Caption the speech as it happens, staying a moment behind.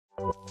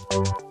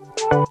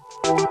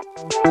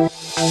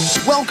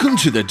Welcome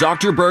to the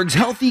Dr. Berg's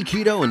Healthy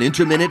Keto and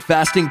Intermittent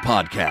Fasting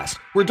Podcast,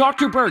 where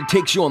Dr. Berg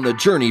takes you on the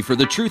journey for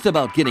the truth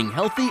about getting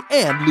healthy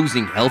and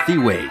losing healthy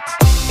weight.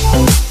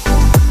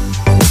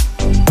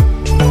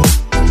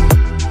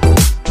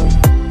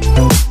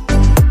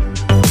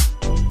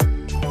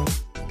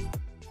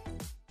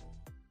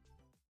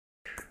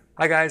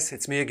 Hi guys,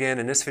 it's me again.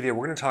 In this video,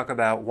 we're going to talk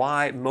about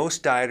why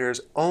most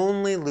dieters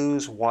only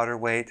lose water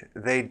weight.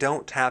 They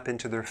don't tap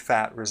into their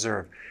fat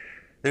reserve.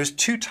 There's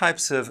two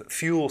types of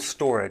fuel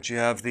storage. You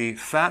have the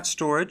fat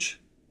storage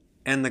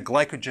and the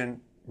glycogen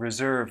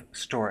reserve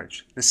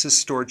storage. This is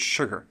stored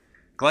sugar.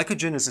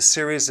 Glycogen is a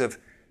series of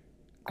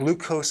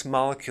glucose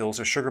molecules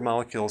or sugar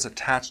molecules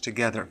attached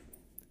together,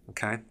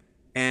 okay?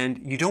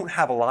 And you don't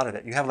have a lot of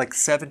it. You have like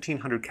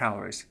 1,700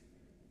 calories,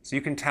 so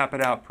you can tap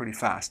it out pretty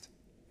fast.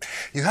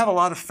 You have a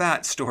lot of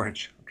fat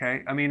storage,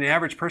 okay? I mean, the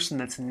average person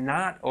that's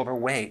not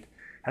overweight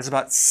has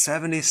about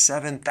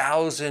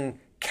 77,000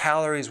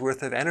 calories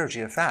worth of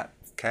energy of fat,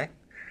 okay?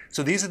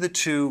 So these are the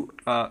two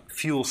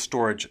fuel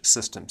storage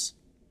systems.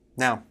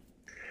 Now,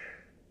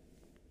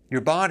 your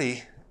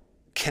body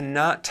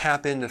cannot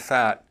tap into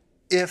fat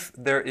if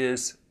there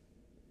is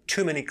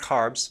too many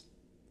carbs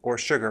or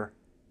sugar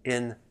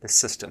in the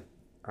system,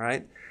 all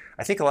right?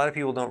 I think a lot of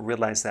people don't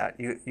realize that.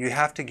 You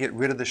have to get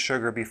rid of the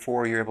sugar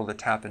before you're able to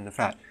tap into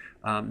fat.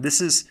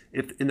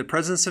 If in the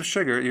presence of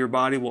sugar, your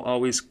body will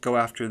always go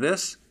after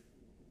this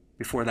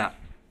before that,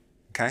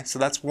 okay? So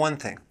that's one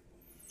thing.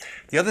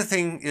 The other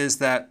thing is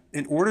that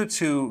in order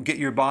to get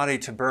your body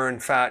to burn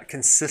fat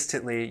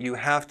consistently, you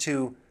have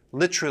to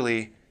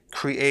literally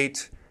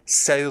create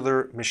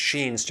cellular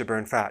machines to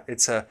burn fat.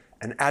 It's an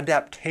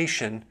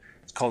adaptation.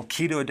 It's called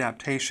keto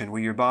adaptation,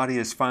 where your body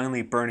is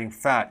finally burning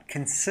fat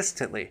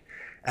consistently.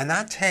 And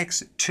that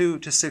takes 2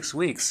 to 6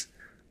 weeks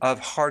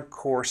of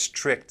hardcore,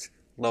 strict,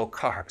 low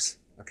carbs,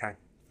 okay?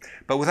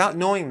 But without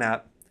knowing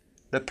that,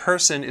 the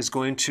person is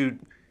going to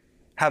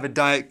have a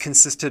diet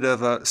consisted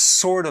of a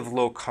sort of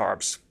low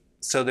carbs.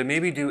 So they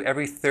maybe do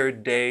every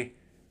third day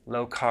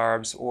low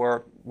carbs,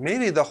 or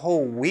maybe the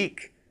whole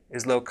week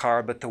is low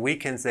carb, but the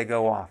weekends they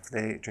go off.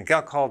 They drink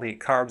alcohol, they eat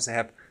carbs, they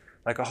have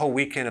like a whole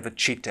weekend of a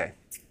cheat day.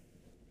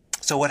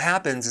 So what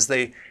happens is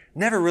they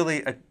never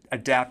really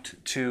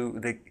adapt to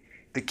the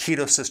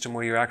keto system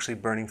where you're actually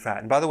burning fat.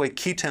 And by the way,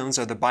 ketones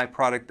are the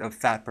byproduct of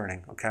fat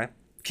burning, okay?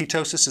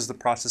 Ketosis is the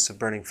process of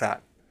burning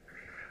fat.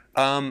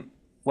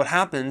 What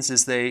happens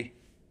is they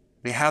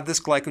have this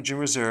glycogen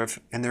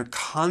reserve and they're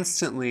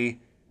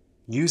constantly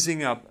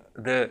using up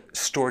the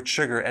stored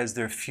sugar as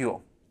their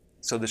fuel.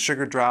 So the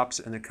sugar drops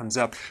and it comes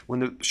up. When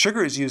the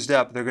sugar is used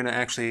up, they're going to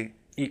actually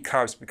eat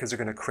carbs because they're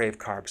going to crave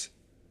carbs.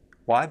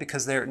 Why?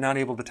 Because they're not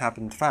able to tap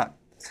into fat.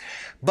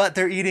 But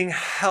they're eating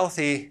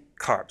healthy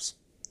carbs.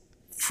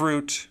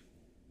 Fruit,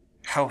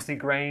 healthy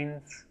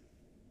grains,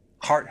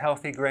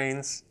 heart-healthy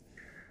grains,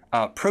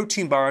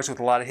 protein bars with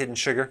a lot of hidden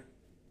sugar.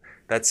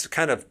 That's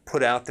kind of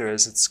put out there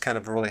as it's kind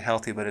of really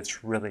healthy, but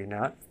it's really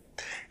not.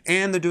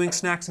 And they're doing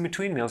snacks in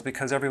between meals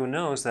because everyone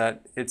knows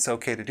that it's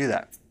okay to do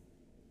that.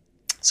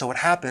 So what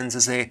happens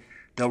is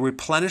they'll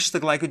replenish the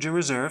glycogen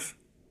reserve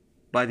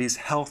by these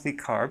healthy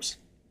carbs,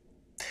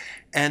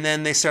 and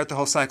then they start the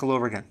whole cycle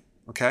over again,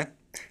 okay?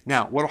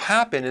 Now, what will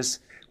happen is,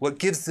 what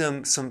gives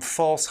them some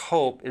false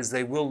hope is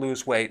they will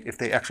lose weight if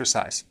they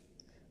exercise.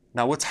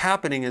 Now, what's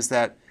happening is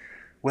that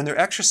when they're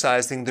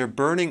exercising, they're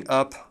burning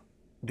up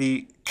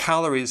the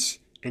calories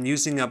and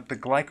using up the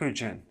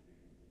glycogen.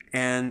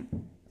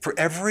 And for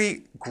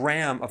every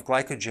gram of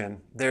glycogen,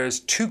 there's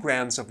 2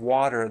 grams of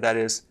water that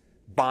is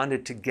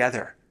bonded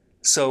together.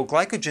 So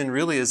glycogen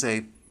really is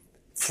a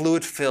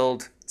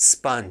fluid-filled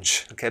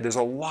sponge. Okay, there's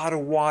a lot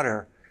of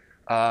water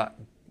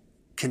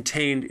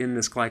contained in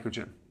this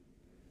glycogen.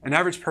 An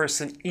average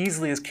person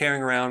easily is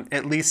carrying around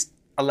at least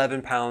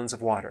 11 pounds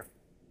of water,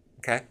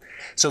 okay?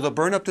 So they'll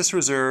burn up this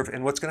reserve,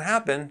 and what's going to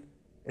happen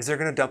is they're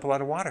going to dump a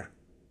lot of water.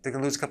 They're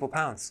going to lose a couple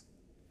pounds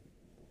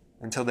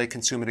until they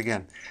consume it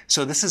again.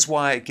 So this is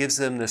why it gives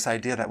them this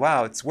idea that,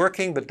 wow, it's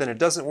working, but then it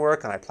doesn't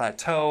work, and I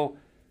plateau.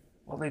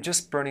 Well, they're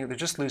just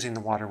losing the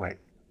water weight.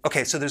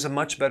 Okay, so there's a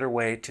much better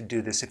way to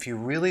do this. If you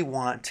really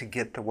want to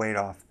get the weight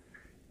off,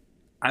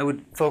 I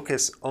would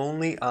focus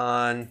only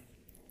on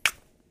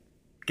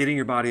getting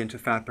your body into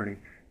fat burning.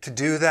 To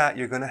do that,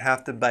 you're going to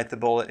have to bite the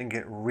bullet and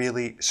get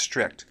really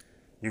strict.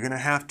 You're going to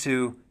have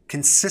to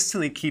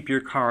consistently keep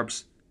your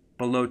carbs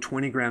below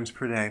 20 grams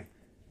per day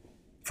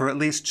for at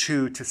least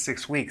 2 to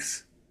 6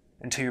 weeks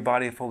until your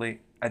body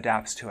fully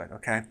adapts to it,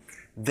 okay?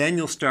 Then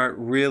you'll start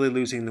really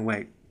losing the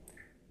weight.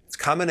 It's a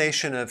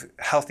combination of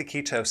healthy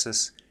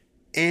ketosis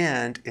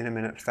and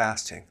intermittent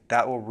fasting.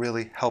 That will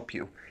really help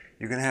you.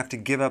 You're going to have to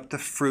give up the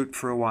fruit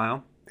for a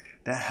while,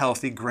 the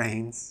healthy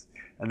grains,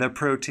 and the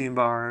protein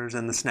bars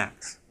and the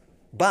snacks.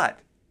 But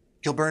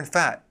you'll burn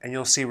fat and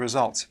you'll see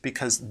results,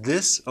 because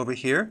this over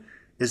here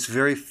is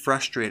very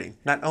frustrating.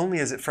 Not only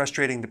is it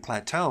frustrating to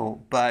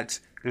plateau, but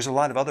there's a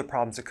lot of other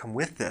problems that come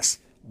with this.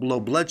 Low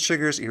blood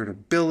sugars,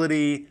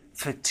 irritability,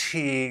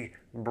 fatigue,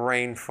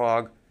 brain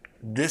fog.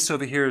 This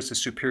over here is the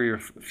superior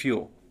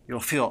fuel. you'll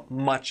feel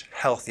much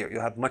healthier.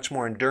 You'll have much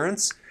more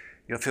endurance.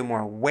 You'll feel more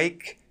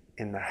awake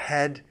in the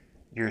head.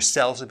 Your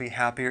cells will be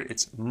happier.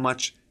 It's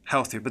much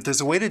healthier. But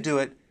there's a way to do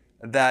it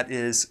that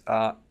is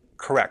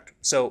correct.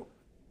 So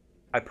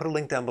I put a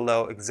link down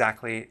below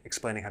exactly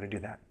explaining how to do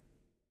that.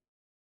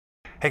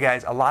 Hey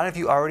guys, a lot of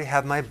you already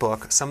have my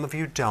book, some of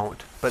you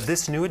don't, but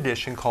this new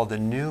edition called the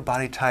New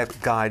Body Type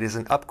Guide is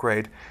an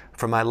upgrade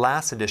from my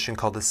last edition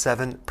called the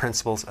 7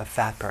 Principles of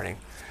Fat Burning.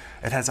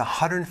 It has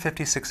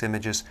 156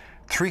 images,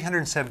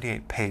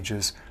 378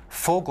 pages,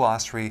 full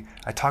glossary.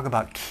 I talk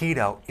about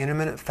keto,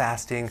 intermittent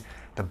fasting,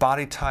 the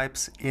body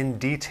types in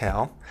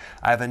detail.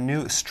 I have a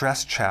new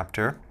stress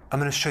chapter. I'm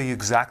going to show you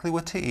exactly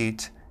what to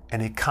eat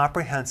and a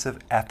comprehensive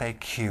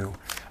FAQ.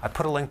 I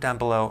put a link down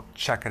below.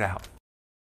 Check it out.